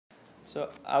So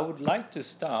I would like to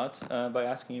start by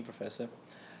asking you, Professor,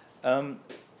 um,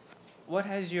 what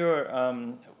has your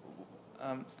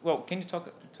well, can you talk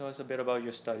to us a bit about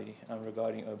your study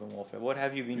regarding urban warfare? What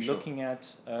have you been For sure. looking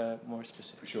at more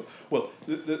specifically? For sure. Well,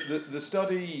 the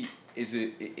study is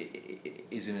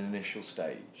in an initial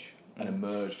stage and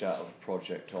emerged out of a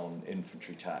project on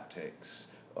infantry tactics,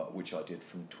 which I did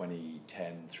from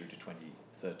 2010 through to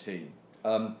 2013.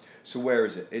 So where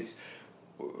is it? It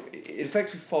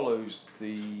effectively follows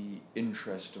the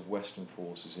interest of Western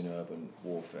forces in urban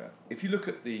warfare. If you look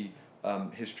at the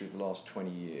history of the last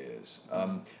 20 years,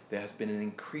 there has been an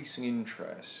increasing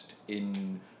interest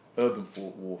in urban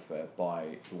warfare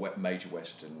by the major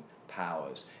Western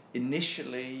powers.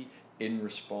 Initially, in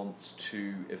response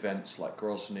to events like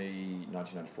Grozny,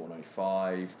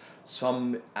 1994-95,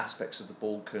 some aspects of the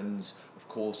Balkans, of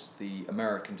course, the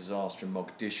American disaster in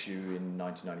Mogadishu in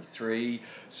 1993.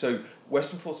 So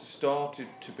Western forces started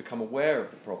to become aware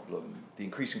of the problem, the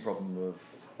increasing problem of,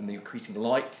 and the increasing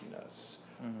likeliness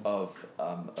of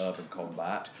urban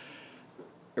combat.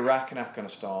 Iraq and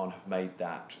Afghanistan have made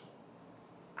that,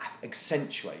 have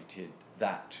accentuated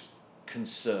that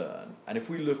concern. And if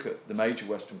we look at the major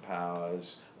Western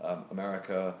powers,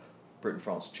 America, Britain,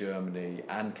 France, Germany,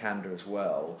 and Canada as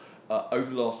well, over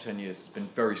the last 10 years there's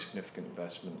been very significant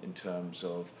investment in terms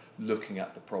of looking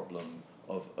at the problem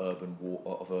of urban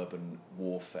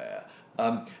warfare.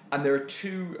 And there are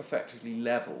two effectively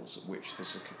levels at which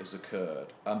this has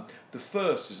occurred. The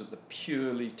first is at the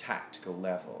purely tactical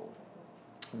level,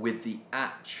 with the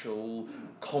actual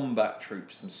combat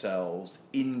troops themselves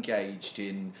engaged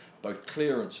in both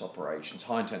clearance operations,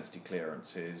 high-intensity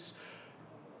clearances,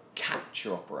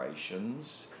 capture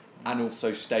operations, and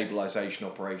also stabilisation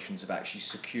operations of actually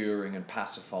securing and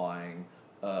pacifying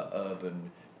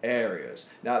urban areas.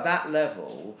 Now, at that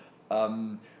level,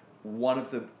 one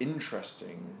of the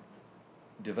interesting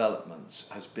developments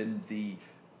has been the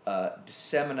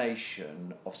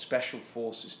dissemination of special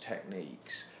forces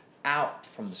techniques out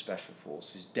from the special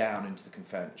forces down into the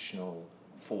conventional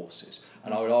forces.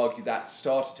 And I would argue that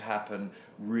started to happen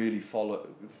really following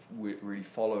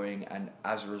and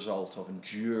as a result of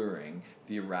enduring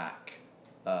the Iraq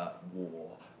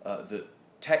war. The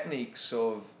techniques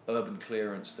of urban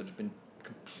clearance that had been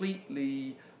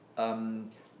completely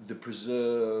the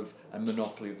preserve and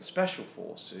monopoly of the special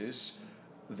forces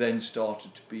then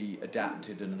started to be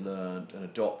adapted and learned and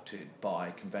adopted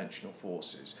by conventional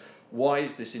forces. Why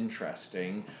is this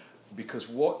interesting? Because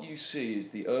what you see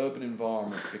is the urban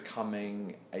environment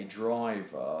becoming a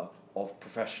driver of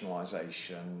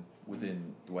professionalisation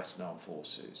within the Western Armed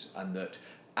Forces, and that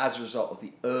as a result of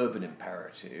the urban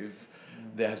imperative,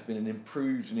 there has been an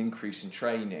improved and increase in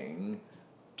training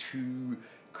to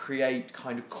create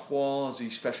kind of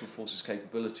quasi-special forces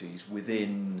capabilities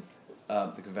within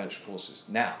the conventional forces.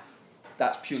 Now,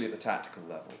 that's purely at the tactical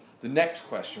level. The next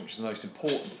question, which is the most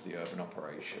important for the urban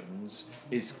operations,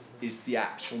 is the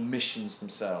actual missions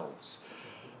themselves.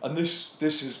 And this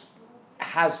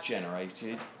has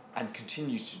generated and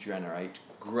continues to generate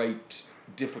great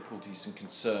difficulties and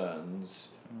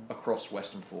concerns across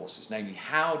Western forces. Namely,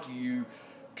 how do you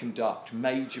conduct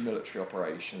major military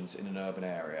operations in an urban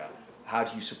area? How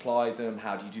do you supply them?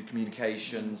 How do you do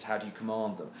communications? How do you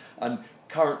command them? And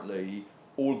currently,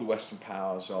 all of the Western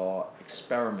powers are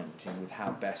experimenting with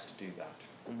how best to do that.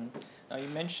 Now, you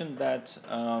mentioned that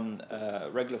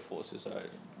regular forces are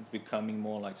becoming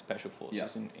more like special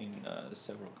forces in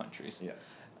several countries. Yeah.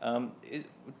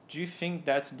 Do you think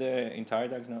that's the entire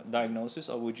diagnosis,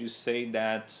 or would you say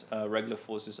that regular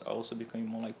forces are also becoming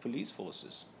more like police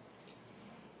forces?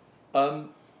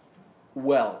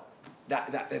 Well,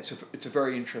 it's a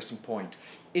very interesting point.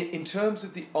 In terms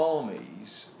of the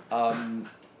armies,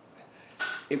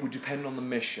 it would depend on the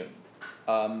mission.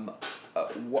 I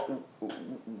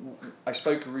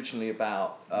spoke originally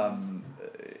about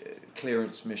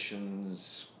clearance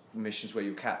missions where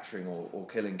you're capturing or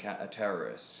killing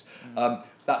terrorists.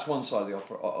 That's one side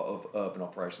of urban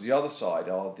operations. The other side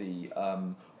are the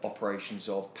operations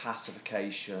of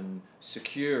pacification,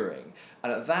 securing.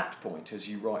 And at that point, as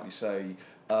you rightly say,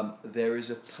 there is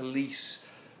a police,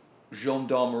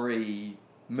 gendarmerie,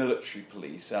 military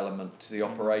police element to the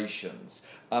operations.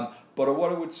 But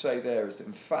what I would say there is that,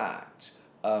 in fact,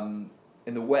 in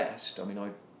the West, I mean,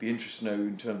 I'd be interested to know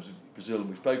in terms of Brazil, and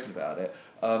we've spoken about it,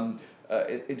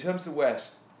 in terms of the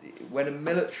West, when a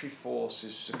military force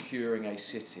is securing a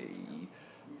city,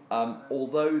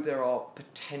 although there are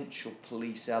potential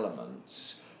police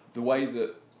elements, the way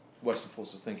that Western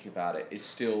forces are thinking about it is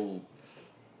still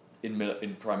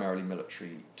in primarily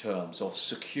military terms of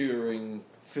securing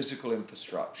physical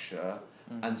infrastructure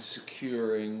and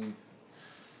securing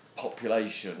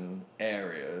population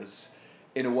areas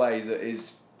in a way that is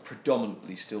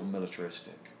predominantly still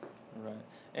militaristic. Right.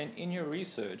 And in your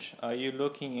research, are you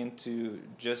looking into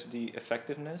just the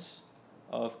effectiveness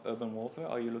of urban warfare?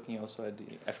 Are you looking also at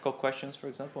the ethical questions, for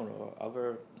example, or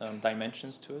other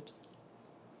dimensions to it?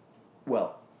 Well,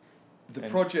 the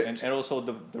project... And also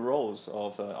the roles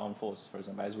of armed forces, for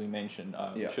example, as we mentioned,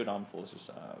 should armed forces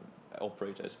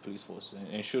operate as police forces,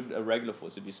 and should a regular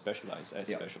force be specialized as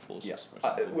special forces? For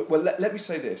example? Well, let me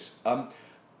say this.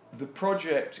 The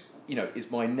project,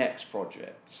 is my next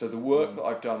project. So the work that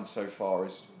I've done so far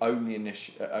is only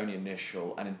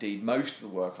initial, and indeed most of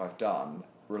the work I've done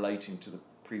relating to the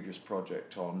previous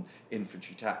project on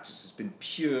infantry tactics has been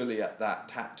purely at that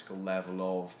tactical level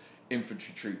of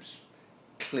infantry troops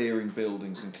clearing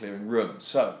buildings and clearing rooms.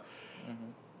 So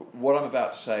what I'm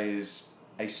about to say is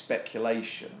a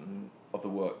speculation of the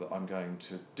work that I'm going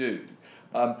to do.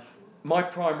 My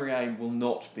primary aim will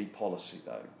not be policy,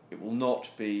 though. It will not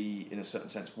be, in a certain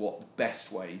sense, what the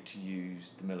best way to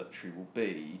use the military will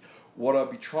be. What I'll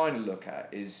be trying to look at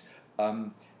is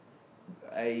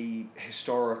a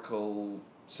historical,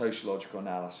 sociological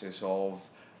analysis of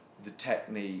the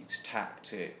techniques,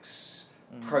 tactics,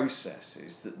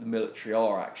 processes that the military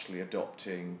are actually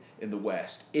adopting in the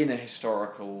West in a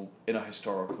historical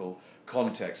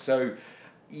context. So,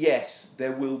 yes,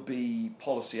 there will be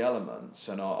policy elements,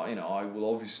 and I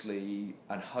will obviously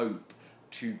and hope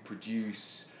to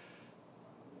produce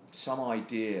some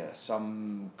idea,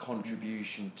 some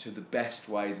contribution to the best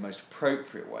way, the most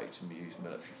appropriate way to use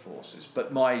military forces.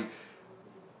 But my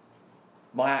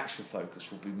actual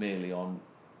focus will be merely on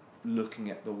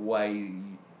looking at the way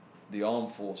the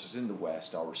armed forces in the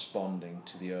West are responding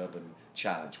to the urban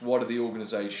challenge. What are the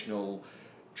organisational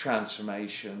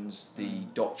transformations, the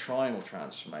doctrinal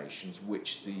transformations,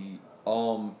 which the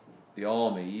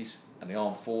armies and the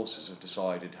armed forces have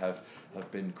decided have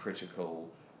been critical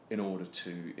in order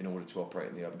to operate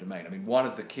in the urban domain? I mean, one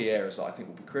of the key areas that I think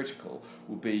will be critical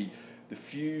will be the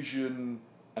fusion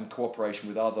and cooperation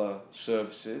with other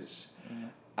services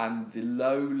and the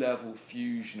low-level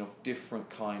fusion of different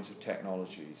kinds of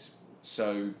technologies.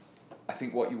 So I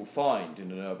think what you will find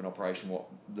in an urban operation, what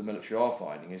the military are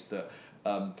finding, is that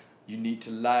you need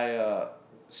to layer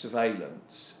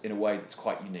surveillance in a way that's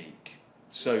quite unique.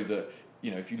 So that,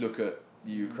 if you look at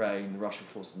the Ukraine, the Russian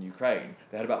forces in Ukraine,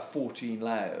 they had about 14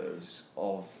 layers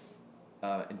of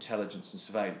intelligence and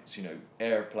surveillance,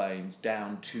 airplanes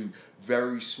down to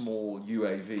very small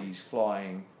UAVs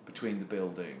flying between the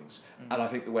buildings. And I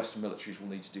think the Western militaries will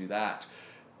need to do that.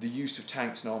 The use of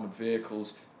tanks and armoured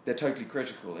vehicles, they're totally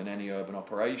critical in any urban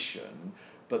operation,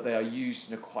 but they are used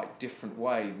in a quite different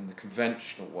way than the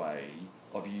conventional way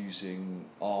of using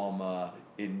armour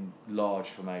in large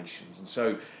formations. And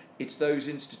so it's those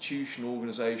institutional,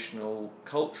 organisational,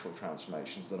 cultural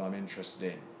transformations that I'm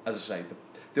interested in. As I say,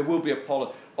 there will be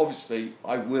obviously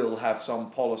I will have some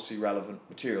policy relevant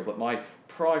material, but my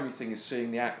primary thing is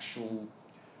seeing the actual,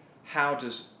 how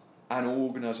does an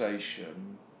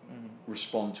organisation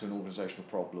respond to an organisational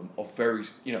problem of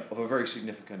a very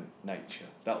significant nature.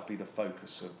 That will be the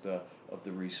focus of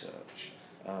the research.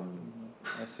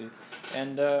 I see.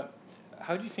 And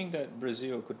how do you think that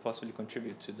Brazil could possibly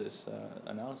contribute to this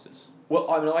analysis? Well,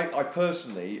 I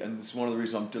personally, and this is one of the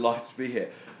reasons I'm delighted to be here,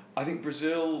 I think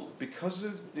Brazil, because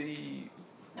of the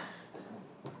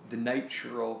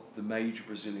nature of the major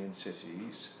Brazilian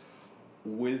cities,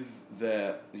 with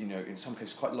their, in some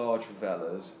cases quite large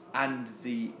favelas, and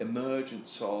the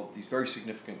emergence of these very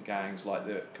significant gangs like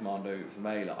the Commando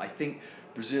Vermelho, I think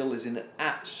Brazil is in an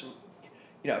absolute,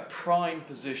 a prime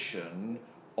position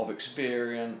of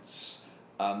experience.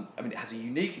 It has a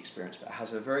unique experience, but it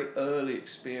has a very early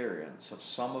experience of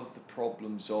some of the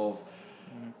problems of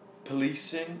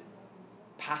policing,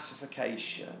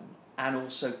 pacification, and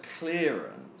also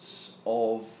clearance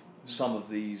of some of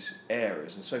these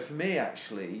areas. And so for me,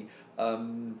 actually,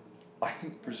 I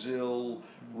think Brazil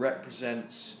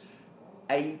represents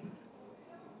a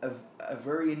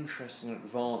very interesting and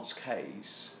advanced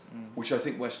case, which I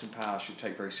think Western powers should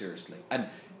take very seriously. And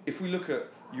if we look at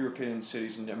European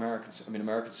cities and American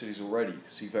cities already, you can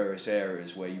see various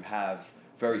areas where you have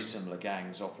very similar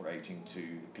gangs operating to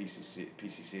the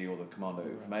PCC or the Commando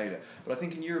Vermelho. But I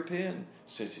think in European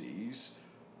cities,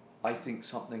 I think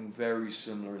something very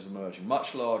similar is emerging.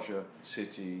 Much larger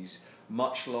cities,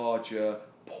 much larger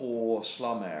poor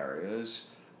slum areas,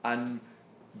 and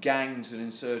gangs and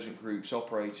insurgent groups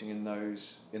operating in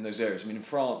those areas. In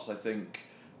France, I think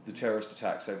the terrorist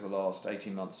attacks over the last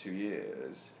 18 months, 2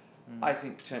 years, I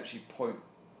think potentially point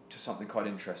to something quite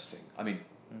interesting. When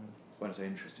I say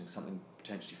interesting, something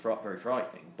potentially very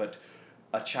frightening, but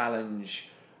a challenge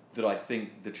that I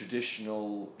think the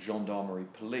traditional gendarmerie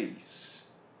police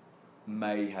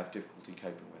may have difficulty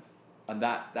coping with. And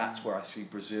that's where I see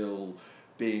Brazil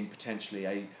being potentially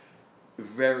a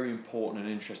very important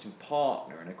and interesting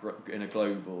partner in a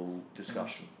global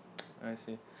discussion. I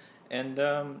see. And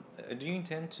do you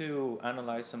intend to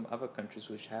analyze some other countries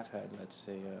which have had, let's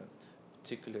say, a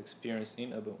particular experience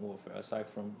in urban warfare, aside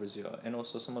from Brazil, and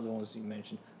also some of the ones you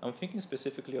mentioned? I'm thinking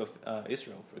specifically of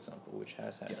Israel, for example, which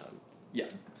has had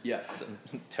some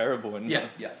terrible and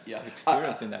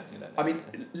experience in that. I mean,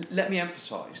 let me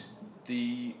emphasise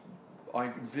I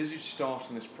envisage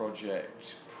starting this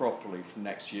project properly from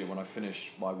next year when I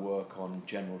finish my work on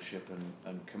generalship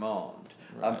and command.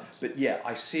 Right. But yeah,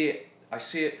 I see it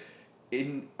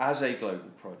as a global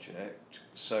project.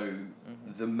 So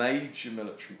the major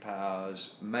military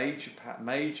powers,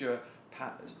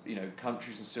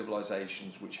 countries and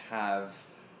civilizations which have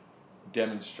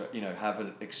have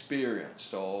an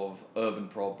experience of urban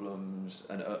problems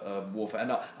and urban warfare,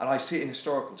 and I see it in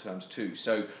historical terms too.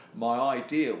 So my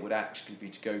idea would actually be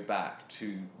to go back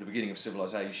to the beginning of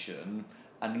civilization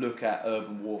and look at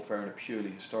urban warfare in a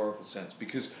purely historical sense.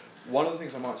 Because one of the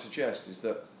things I might suggest is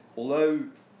that although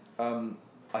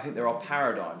I think there are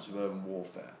paradigms of urban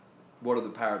warfare, what are the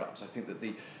paradigms? I think that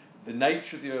the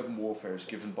nature of the urban warfare is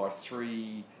given by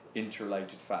three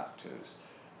interrelated factors: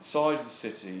 the size of the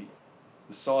city,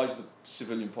 the size of the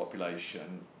civilian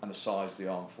population, and the size of the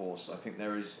armed forces. I think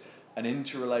there is an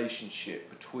interrelationship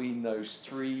between those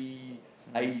three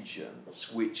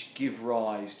agents which give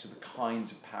rise to the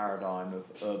kinds of paradigm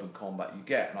of urban combat you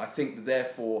get. And I think that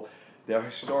therefore there are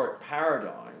historic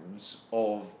paradigms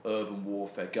of urban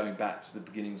warfare going back to the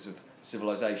beginnings of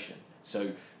civilization.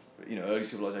 So, early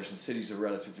civilization, cities are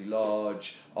relatively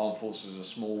large, armed forces are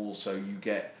small, so you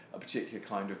get a particular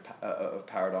kind of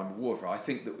paradigm of warfare. I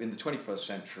think that in the 21st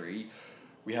century,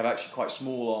 we have actually quite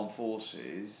small armed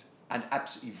forces and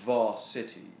absolutely vast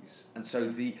cities. And so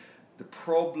the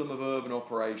problem of urban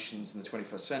operations in the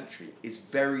 21st century is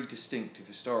very distinctive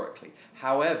historically.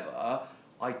 However,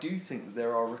 I do think that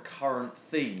there are recurrent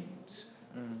themes.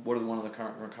 What are one of the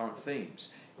recurrent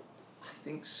themes? I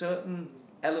think certain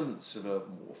elements of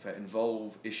urban warfare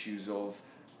involve issues of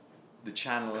the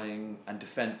channeling and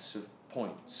defence of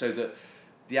points, so that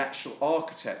the actual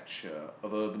architecture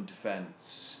of urban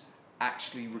defence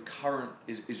actually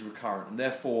is recurrent, and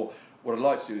therefore what I'd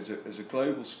like to do is a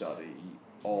global study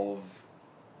of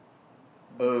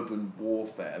urban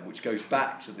warfare, which goes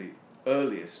back to the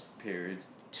earliest periods,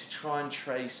 to try and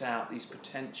trace out these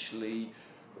potentially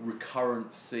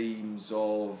recurrent themes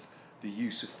of the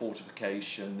use of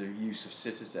fortification, the use of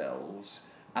citadels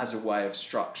as a way of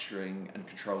structuring and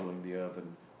controlling the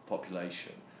urban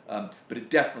population. But it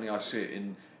definitely, I see it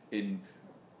in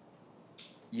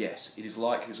yes, it is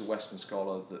likely as a Western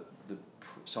scholar that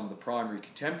some of the primary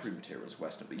contemporary material is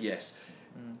Western, but yes,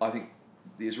 I think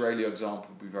the Israeli example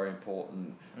would be very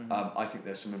important. I think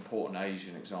there's some important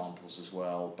Asian examples as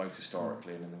well, both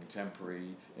historically and in the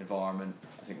contemporary environment.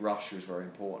 I think Russia is very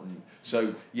important.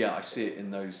 So yeah, I see it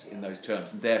in those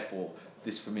terms, and therefore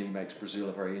this for me makes Brazil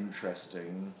a very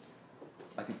interesting,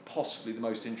 I think possibly the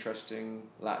most interesting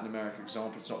Latin American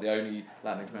example. It's not the only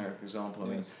Latin American example. I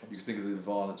mean, you can think of the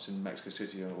violence in Mexico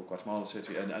City or Guatemala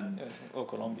City, and or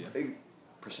Colombia.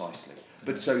 Precisely.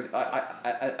 But so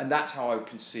I and that's how I would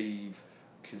conceive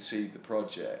the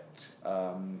project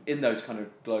in those kind of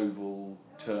global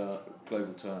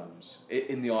terms,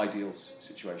 in the ideal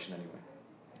situation anyway.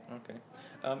 Okay.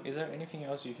 Is there anything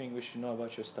else you think we should know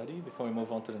about your study before we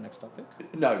move on to the next topic?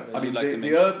 No, I mean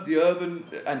the urban,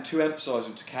 and to emphasise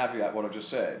and to caveat what I've just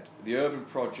said, the urban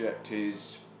project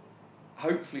is,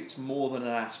 hopefully it's more than an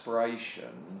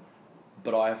aspiration,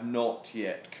 but I have not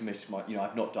yet committed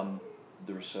I've not done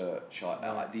the research.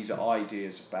 These are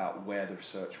ideas about where the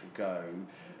research will go,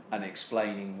 and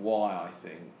explaining why I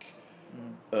think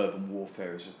urban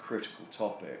warfare is a critical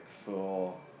topic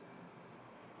for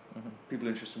people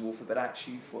interested in warfare, but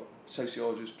actually for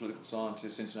sociologists, political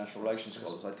scientists, international relations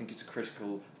scholars. I think it's a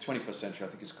critical, 21st century, I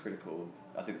think it's critical.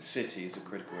 I think the city is a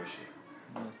critical issue.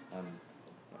 Yes.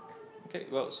 Okay,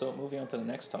 well, so moving on to the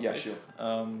next topic. Yeah, sure.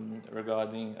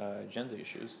 Regarding gender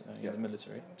issues in the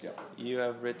military. Yeah. You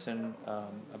have written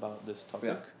about this topic.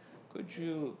 Yeah. Could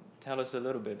you tell us a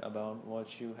little bit about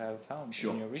what you have found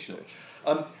in your research?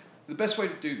 Sure. The best way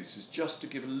to do this is just to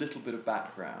give a little bit of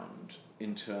background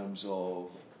in terms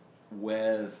of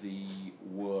where the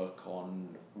work on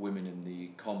women in the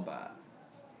combat,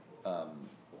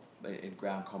 in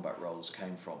ground combat roles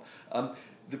came from.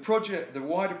 The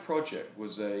wider project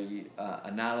was a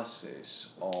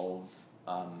analysis of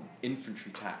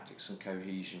infantry tactics and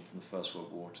cohesion from the First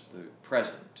World War to the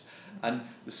present. And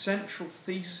the central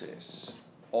thesis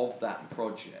of that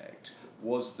project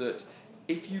was that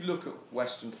if you look at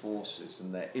Western forces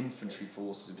and their infantry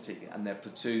forces in particular, and their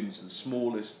platoons, the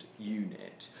smallest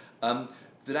unit,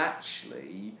 that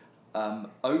actually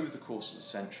over the course of the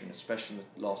century, and especially in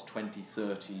the last 20,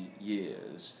 30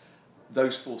 years,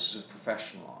 those forces have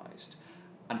professionalised.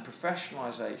 And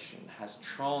professionalisation has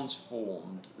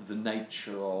transformed the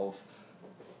nature of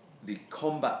the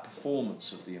combat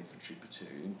performance of the infantry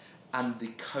platoon and the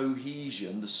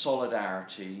cohesion, the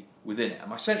solidarity within it. And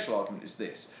my central argument is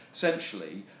this.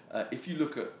 Essentially, if you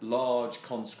look at large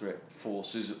conscript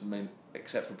forces, I mean,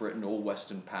 except for Britain, all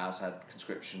Western powers had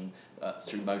conscription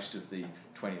through most of the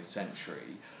 20th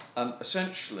century.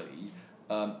 Essentially,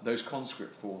 those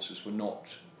conscript forces were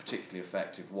not particularly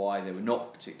effective. Why? They were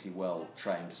not particularly well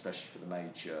trained, especially for the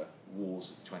major wars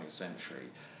of the 20th century.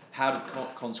 How did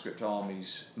conscript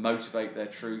armies motivate their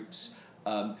troops?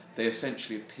 They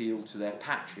essentially appealed to their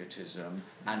patriotism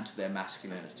and to their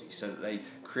masculinity, so that they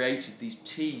created these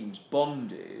teams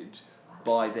bonded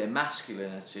by their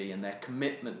masculinity and their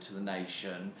commitment to the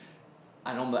nation,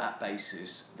 and on that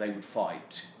basis they would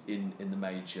fight in the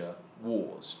major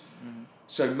wars. Mm-hmm.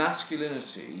 So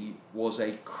masculinity was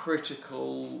a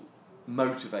critical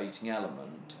motivating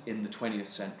element in the 20th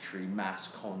century mass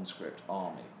conscript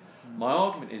army. Mm-hmm. My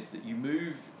argument is that you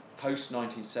move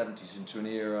post-1970s into an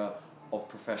era of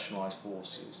professionalised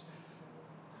forces.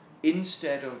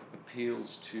 Instead of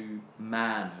appeals to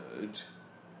manhood,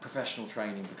 professional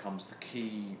training becomes the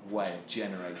key way of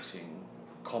generating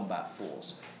combat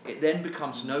force. It then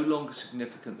becomes no longer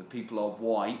significant that people are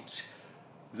white,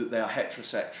 that they are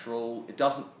heterosexual.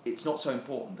 It's not so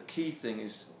important. The key thing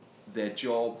is their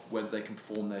job, whether they can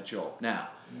perform their job. Now,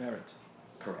 merit.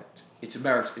 Correct. It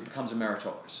becomes a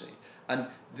meritocracy. And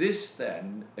this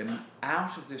then,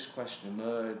 out of this question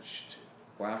emerged,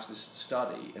 or out of this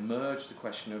study, emerged the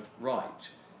question of, right,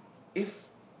 if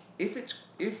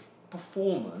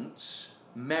performance,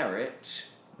 merit,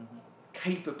 mm-hmm.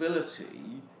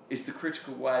 capability is the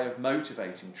critical way of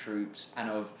motivating troops and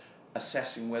of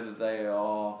assessing whether they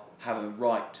have a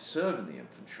right to serve in the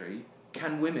infantry,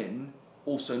 can women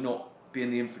also not be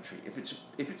in the infantry? If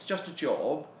it's just a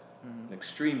job, mm-hmm. an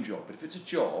extreme job, but if it's a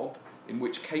job in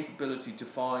which capability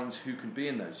defines who can be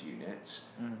in those units,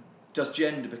 mm-hmm. does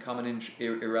gender become an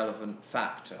irrelevant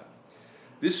factor?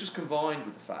 This was combined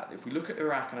with the fact that if we look at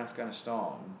Iraq and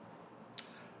Afghanistan,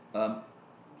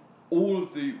 all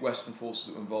of the Western forces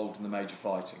that were involved in the major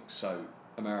fighting, so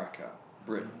America,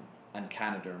 Britain, mm-hmm. and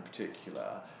Canada in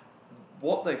particular,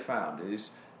 what they found is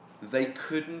they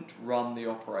couldn't run the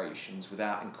operations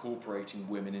without incorporating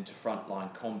women into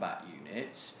frontline combat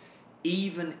units,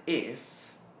 even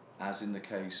if, as in the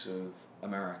case of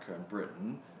America and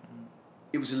Britain,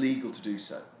 it was illegal to do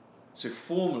so. So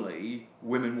formally,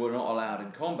 women were not allowed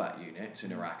in combat units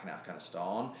in Iraq and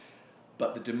Afghanistan,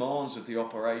 but the demands of the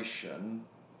operation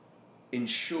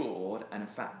ensured and in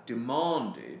fact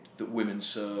demanded that women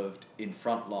served in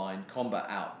frontline combat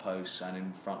outposts and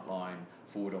in frontline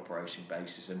forward operation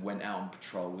bases and went out on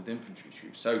patrol with infantry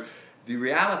troops. So the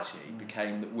reality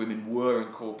became that women were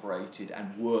incorporated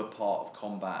and were part of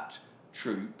combat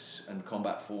troops and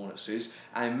combat forces,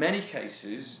 and in many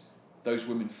cases those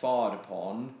women fired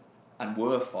upon and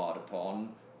were fired upon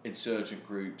insurgent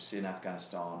groups in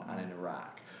Afghanistan and in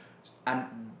Iraq.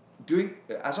 And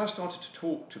as I started to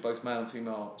talk to both male and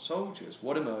female soldiers,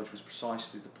 what emerged was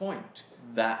precisely the point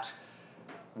that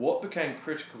what became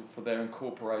critical for their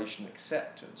incorporation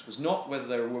acceptance was not whether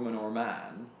they were a woman or a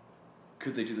man,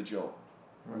 could they do the job?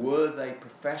 Right. Were they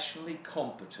professionally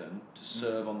competent to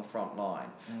serve on the front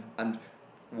line? And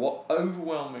what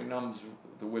overwhelming numbers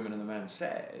of the women and the men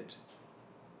said,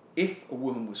 if a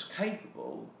woman was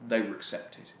capable, they were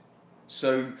accepted.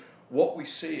 So what we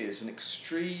see is an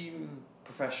extreme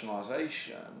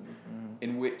professionalisation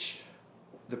in which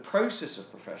the process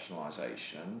of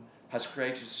professionalisation has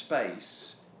created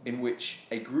space in which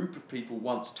a group of people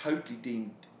once totally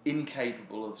deemed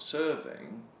incapable of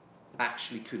serving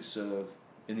actually could serve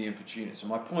in the infantry unit. So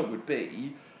my point would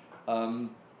be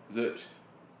that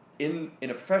in a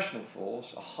professional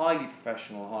force, a highly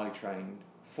professional, highly trained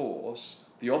force,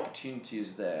 the opportunity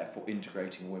is there for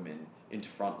integrating women into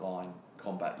frontline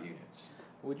combat units.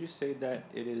 Would you say that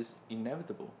it is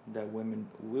inevitable that women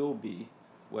will be,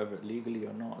 whether legally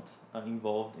or not,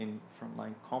 involved in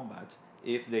frontline combat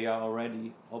if they are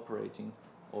already operating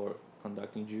or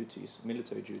conducting duties,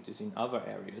 military duties in other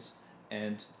areas,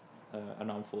 and an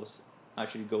armed force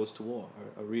actually goes to war,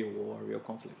 a real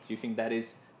conflict? Do you think that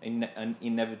is an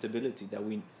inevitability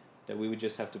that that we would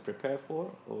just have to prepare for,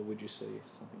 or would you say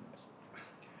something else?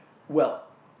 Well,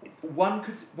 one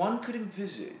could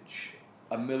envisage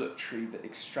a military that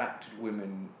extracted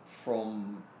women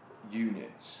from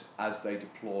units as they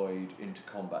deployed into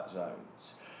combat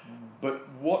zones. But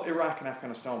what Iraq and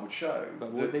Afghanistan would show...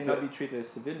 But would they not be treated as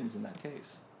civilians in that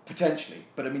case? Potentially.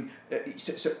 But I mean,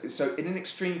 so in an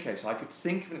extreme case, I could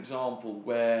think of an example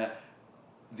where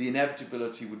the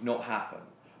inevitability would not happen.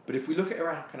 But if we look at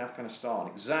Iraq and Afghanistan,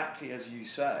 exactly as you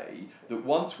say, that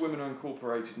once women are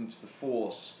incorporated into the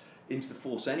force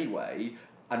anyway,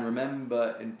 and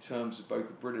remember in terms of both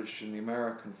the British and the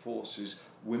American forces,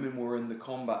 women were in the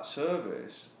combat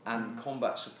service and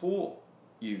combat support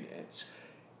units,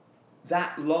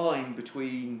 that line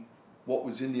between what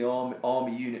was in the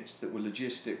army units that were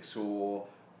logistics or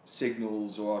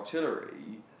signals or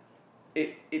artillery,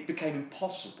 it became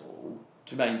impossible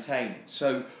to maintain it.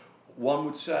 So one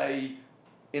would say,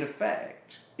 in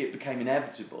effect, it became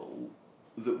inevitable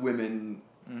that women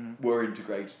were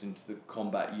integrated into the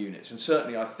combat units. And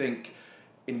certainly I think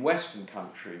in Western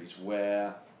countries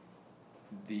where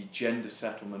the gender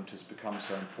settlement has become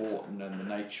so important and the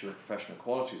nature of professional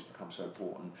equality has become so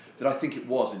important, that I think it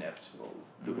was inevitable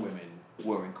that women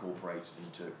were incorporated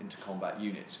into combat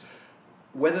units.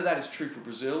 Whether that is true for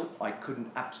Brazil, I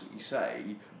couldn't absolutely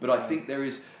say, but I think there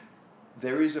is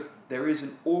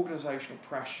an organisational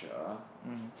pressure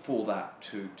for that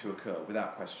to occur,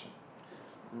 without question.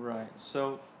 Right.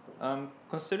 So,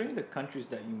 considering the countries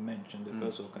that you mentioned, the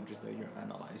first world countries that you're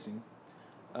analyzing,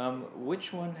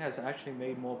 which one has actually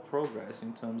made more progress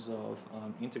in terms of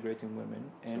integrating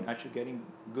women and actually getting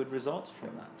good results from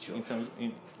that in terms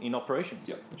in operations?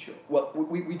 Yeah, sure. Well,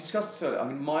 we discussed this earlier. I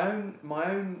mean, my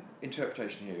own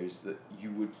interpretation here is that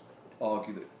you would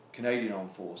argue that Canadian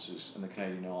Armed Forces and the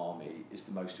Canadian Army is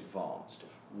the most advanced.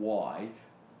 Why?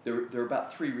 There are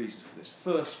about three reasons for this.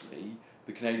 Firstly,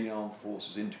 the Canadian Armed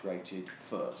Forces integrated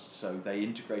first. So they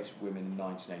integrated women in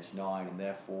 1989 and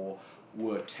therefore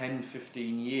were 10,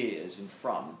 15 years in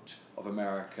front of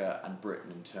America and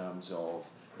Britain in terms of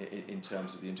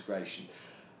the integration.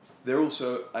 They're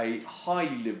also a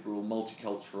highly liberal,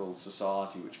 multicultural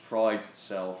society which prides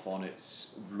itself on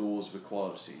its laws of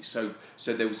equality. So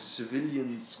there was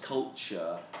civilians'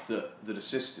 culture that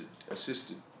assisted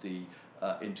the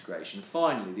integration.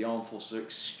 Finally, the armed forces are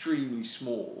extremely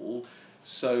small,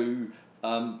 so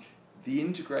the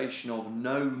integration of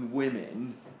known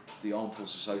women. The armed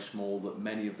forces are so small that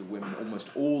many of the women, almost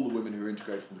all the women who were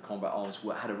integrated from the combat arms,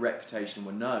 had a reputation and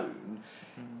were known.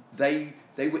 They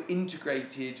were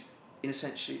integrated in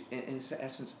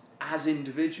essence as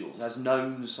individuals, as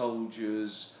known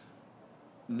soldiers,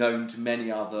 known to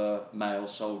many other male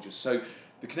soldiers. So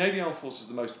the Canadian Armed Forces are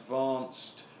the most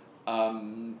advanced,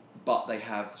 but they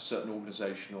have certain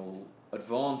organisational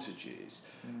advantages.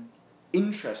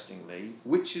 Interestingly,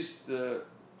 which is the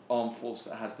armed force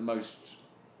that has the most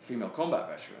female combat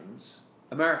veterans?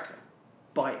 America,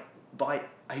 by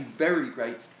a very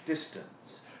great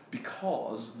distance,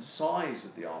 because the size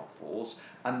of the armed force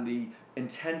and the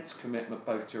intense commitment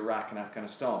both to Iraq and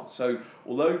Afghanistan. So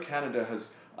although Canada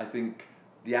has, I think,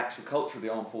 the actual culture of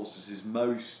the armed forces is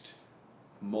most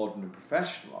modern and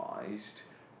professionalised,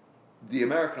 the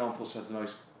American armed force has the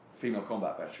most female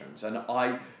combat veterans. And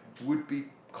I would be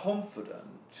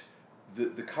confident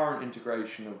that the current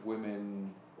integration of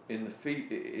women in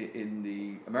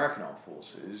the American armed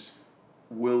forces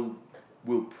will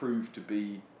prove to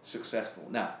be successful.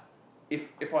 Now, if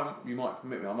you might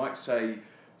permit me, I might say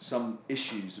some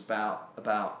issues about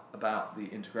the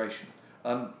integration.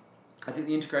 I think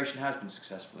the integration has been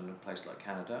successful in a place like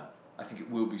Canada. I think it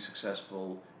will be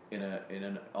successful in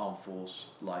an armed force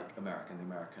like America, the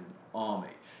American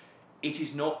Army. It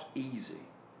is not easy,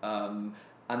 and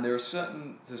there are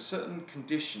certain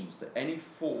conditions that any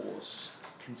force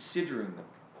considering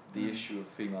the issue of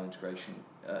female integration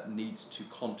needs to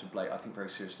contemplate, I think, very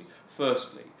seriously.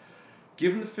 Firstly,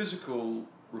 given the physical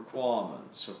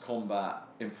requirements of combat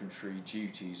infantry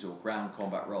duties or ground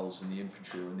combat roles in the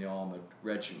infantry or in the armoured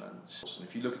regiments, and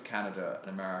if you look at Canada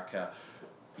and America,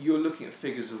 you're looking at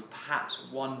figures of perhaps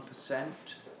 1%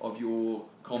 of your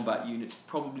combat units,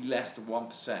 probably less than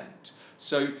 1%.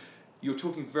 So you're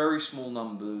talking very small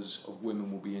numbers of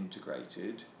women will be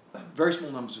integrated. Very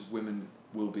small numbers of women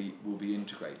will be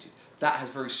integrated. That has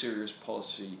very serious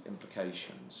policy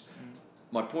implications.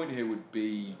 My point here would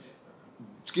be,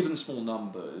 given the small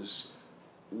numbers,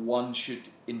 one should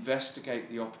investigate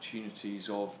the opportunities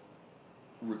of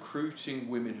recruiting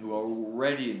women who are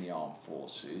already in the armed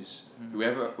forces, who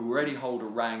already hold a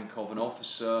rank of an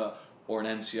officer or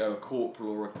an NCO, a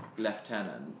corporal or a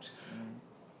lieutenant,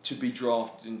 to be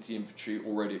drafted into the infantry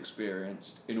already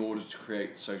experienced in order to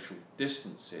create social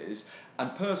distances.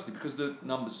 And personally, because the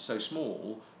numbers are so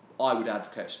small, I would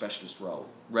advocate a specialist role: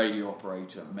 radio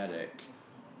operator, medic,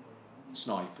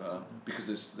 sniper,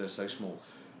 because they're so small.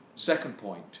 Second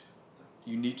point,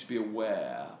 you need to be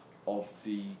aware of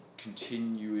the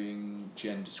continuing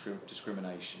gender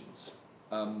discriminations,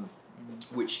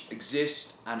 which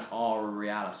exist and are a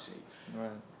reality.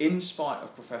 Right. In spite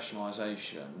of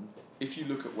professionalisation, if you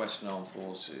look at Western Armed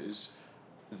Forces,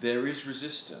 there is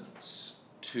resistance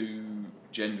to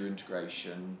gender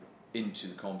integration into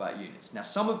the combat units. Now,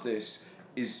 some of this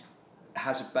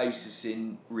has a basis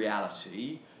in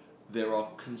reality. There are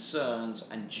concerns,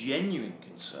 and genuine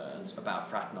concerns, about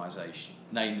fraternisation,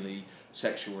 namely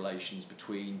sexual relations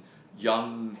between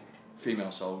young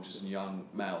female soldiers and young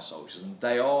male soldiers, and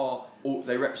they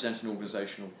represent an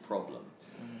organisational problem.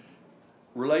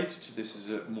 Related to this is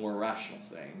a more irrational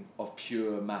thing of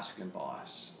pure masculine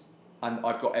bias, and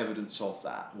I've got evidence of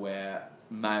that, where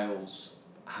males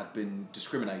have been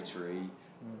discriminatory,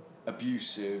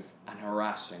 abusive and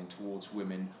harassing towards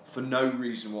women for no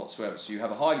reason whatsoever. So you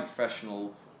have a highly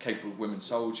professional, capable women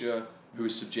soldier who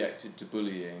is subjected to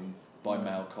bullying by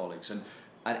male colleagues, and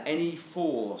any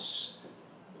force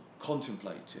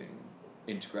contemplating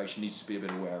integration needs to be a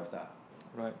bit aware of that.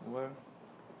 Right. Well,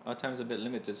 our time is a bit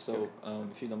limited, so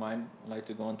if you don't mind, I'd like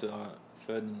to go on to our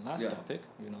third and last topic.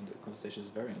 The conversation is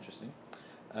very interesting,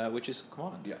 which is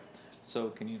command. Yeah.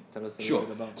 So can you tell us a Sure.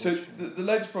 little bit about So the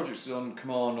latest project is on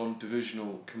command, on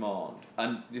divisional command,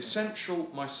 and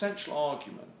my essential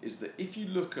argument is that if you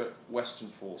look at Western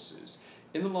forces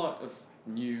in the light of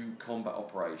new combat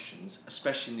operations,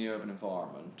 especially in the urban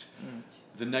environment,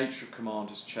 the nature of command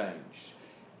has changed.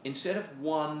 Instead of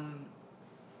one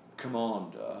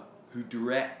commander who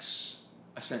directs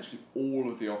essentially all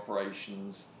of the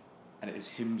operations, and it is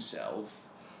himself,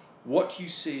 what you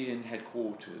see in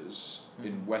headquarters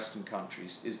in Western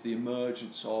countries is the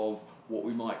emergence of what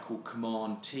we might call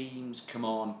command teams,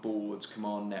 command boards,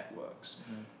 command networks.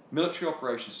 Military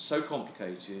operations are so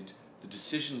complicated, the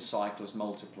decision cycle is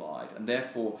multiplied, and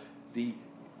therefore the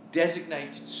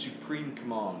designated supreme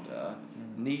commander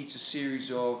needs a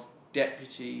series of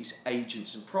deputies,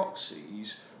 agents and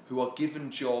proxies who are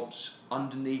given jobs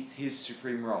underneath his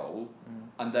supreme role,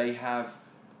 and they have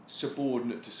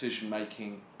subordinate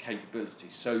decision-making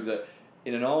capabilities, so that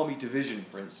in an army division,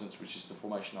 for instance, which is the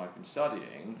formation I've been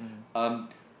studying,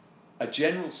 a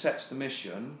general sets the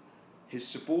mission, his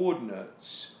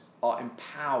subordinates are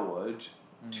empowered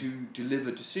to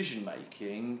deliver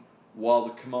decision-making while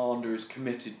the commander is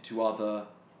committed to other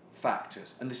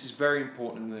factors. And this is very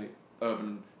important in the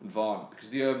urban environment, because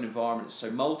the urban environment is so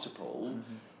multiple,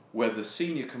 where the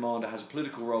senior commander has a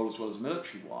political role as well as a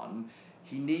military one.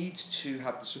 He needs to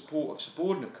have the support of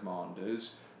subordinate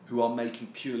commanders who are making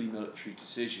purely military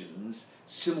decisions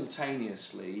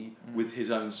simultaneously with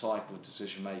his own cycle of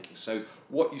decision making. So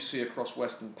what you see across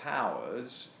Western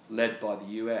powers, led by the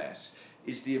US,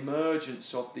 is the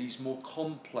emergence of these more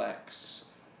complex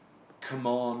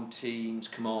command teams,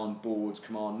 command boards,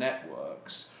 command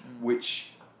networks,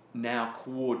 which now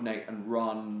coordinate and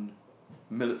run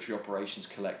military operations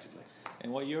collectively.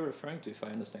 And what you're referring to, if I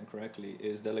understand correctly,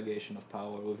 is delegation of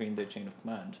power within the chain of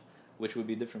command, which would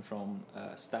be different from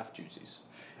staff duties.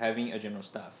 Having a general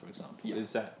staff, for example. Yeah.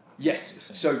 Is that... Yes.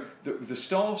 So the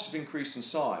staffs have increased in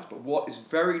size, but what is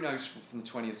very noticeable from the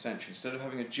 20th century, instead of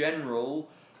having a general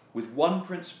with one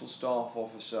principal staff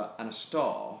officer and a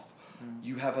staff,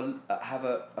 you have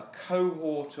a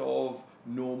cohort of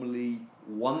normally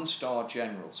one-star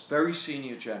generals, very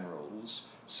senior generals,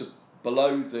 so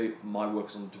below my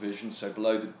work's on the division, so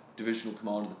below the divisional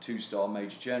commander, the two-star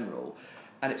major general,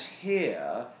 and it's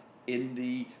here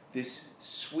in this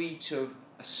suite of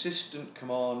assistant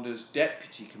commanders,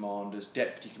 deputy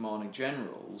commanding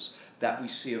generals, that we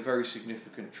see a very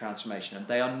significant transformation. And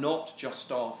they are not just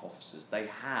staff officers, they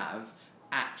have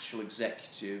actual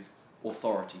executive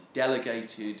authority,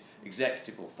 delegated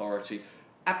executive authority.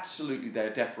 Absolutely, they're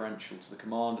deferential to the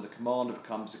commander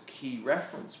becomes a key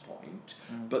reference point,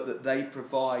 but that they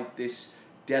provide this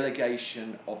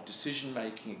delegation of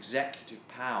decision-making executive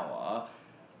power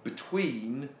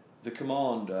between the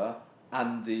commander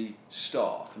and the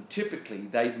staff. And typically,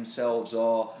 they themselves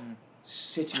are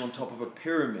sitting on top of a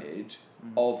pyramid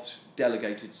of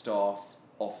delegated staff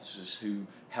officers who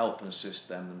help and assist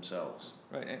them themselves.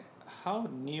 Right. And how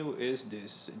new is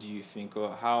this, do you think,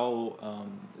 or how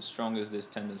strong is this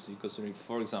tendency, considering,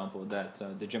 for example, that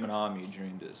the German army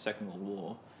during the Second World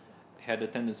War had a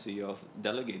tendency of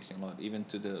delegating a lot, even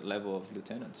to the level of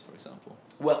lieutenants, for example?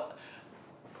 Well,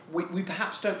 we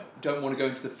perhaps don't want to go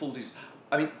into the full details.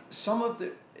 I mean, some of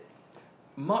the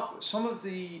some of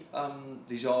the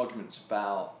these arguments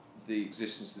about the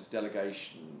existence of this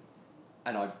delegation,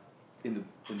 and I've in the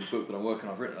book that I'm working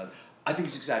on, I've written, I think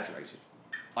it's exaggerated.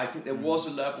 I think there was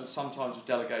a level sometimes of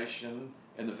delegation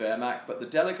in the Wehrmacht, but the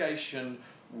delegation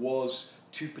was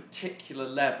to particular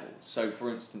levels. So, for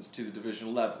instance, to the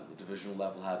divisional level. The divisional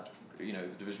level had,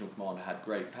 the divisional commander had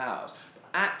great powers. But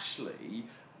actually,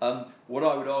 what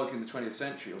I would argue in the 20th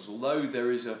century was, although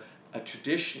there is a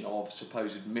tradition of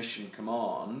supposed mission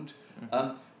command,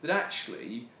 that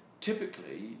actually,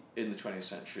 typically in the 20th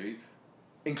century,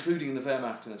 including in the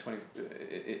Wehrmacht in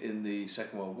the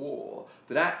Second World War,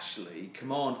 that actually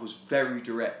command was very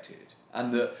directed,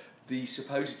 and that the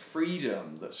supposed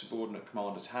freedom that subordinate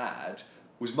commanders had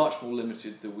was much more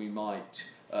limited than we might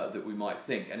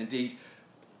think. And indeed,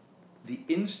 the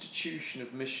institution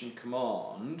of mission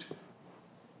command,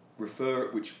 which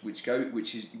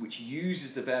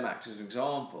uses the Wehrmacht as an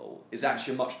example, is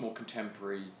actually a much more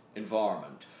contemporary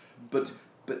environment. But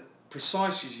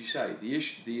precisely as you say,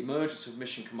 the emergence of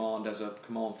mission command as a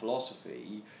command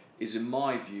philosophy is, in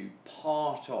my view,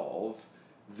 part of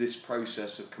this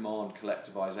process of command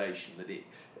collectivization. It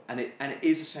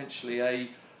is essentially a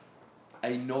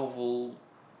novel,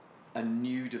 a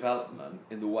new development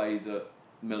in the way that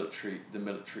the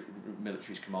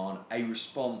military's command, a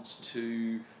response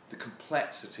to the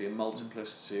complexity and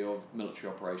multiplicity of military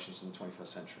operations in the 21st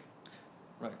century.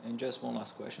 Right, and just one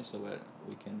last question so that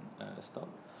we can stop.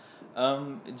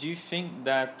 Do you think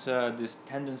that this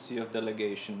tendency of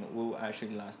delegation will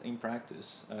actually last in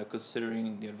practice,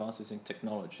 considering the advances in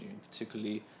technology,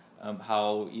 particularly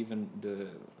how even the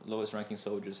lowest ranking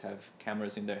soldiers have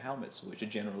cameras in their helmets, which the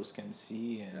generals can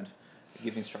see and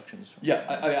give instructions from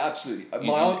absolutely.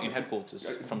 In headquarters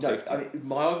from safety.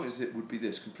 My argument is it would be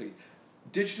this complete.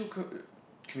 Digital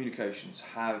communications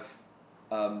have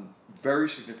very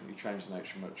significantly changed the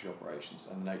nature of military operations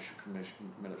and the nature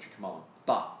of military command.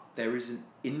 But there is an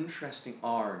interesting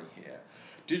irony here.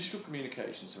 Digital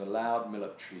communications have allowed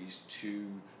militaries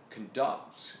to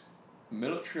conduct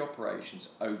military operations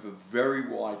over very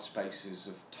wide spaces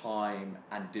of time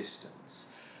and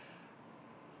distance,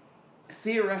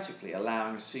 theoretically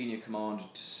allowing a senior commander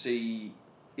to see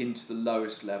into the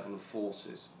lowest level of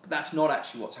forces. But that's not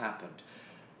actually what's happened.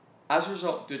 As a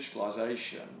result of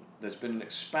digitalisation, there's been an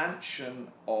expansion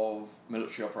of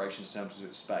military operations in terms of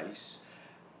its space,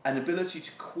 an ability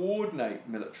to coordinate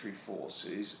military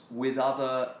forces with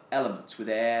other elements, with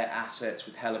air assets,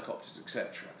 with helicopters,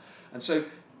 etc. And so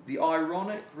the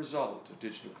ironic result of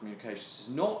digital communications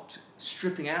is not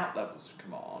stripping out levels of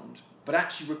command, but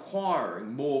actually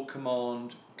requiring more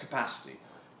command capacity.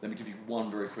 Let me give you one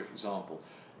very quick example.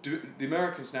 The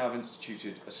Americans now have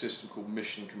instituted a system called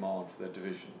mission command for their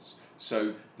divisions.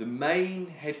 So the main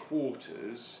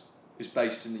headquarters is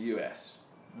based in the US.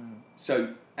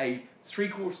 So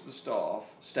three-quarters of the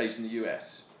staff stays in the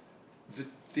US.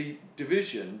 The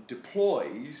division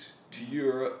deploys to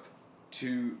Europe,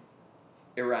 to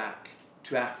Iraq,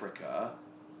 to Africa,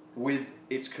 with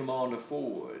its commander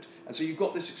forward. And so you've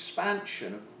got this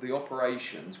expansion of the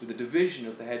operations with a division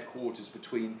of the headquarters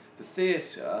between the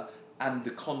theatre and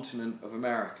the continent of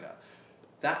America.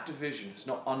 That division has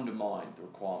not undermined the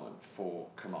requirement for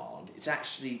command. It's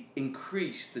actually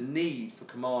increased the need for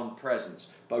command presence,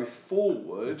 both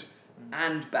forward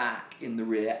and back in the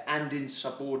rear and in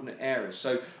subordinate areas.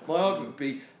 So my argument would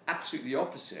be absolutely the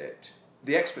opposite.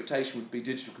 The expectation would be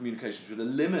digital communications would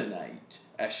eliminate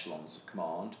echelons of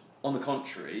command. On the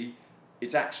contrary,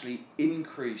 it's actually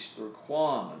increased the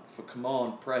requirement for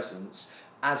command presence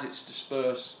as it's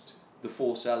dispersed the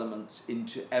force elements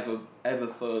into ever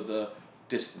further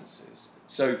distances.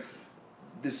 So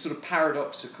this sort of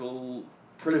paradoxical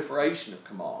proliferation of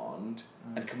command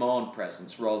and command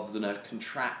presence rather than a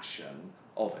contraction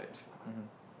of it.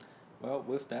 Well,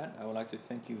 with that, I would like to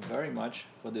thank you very much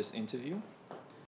for this interview.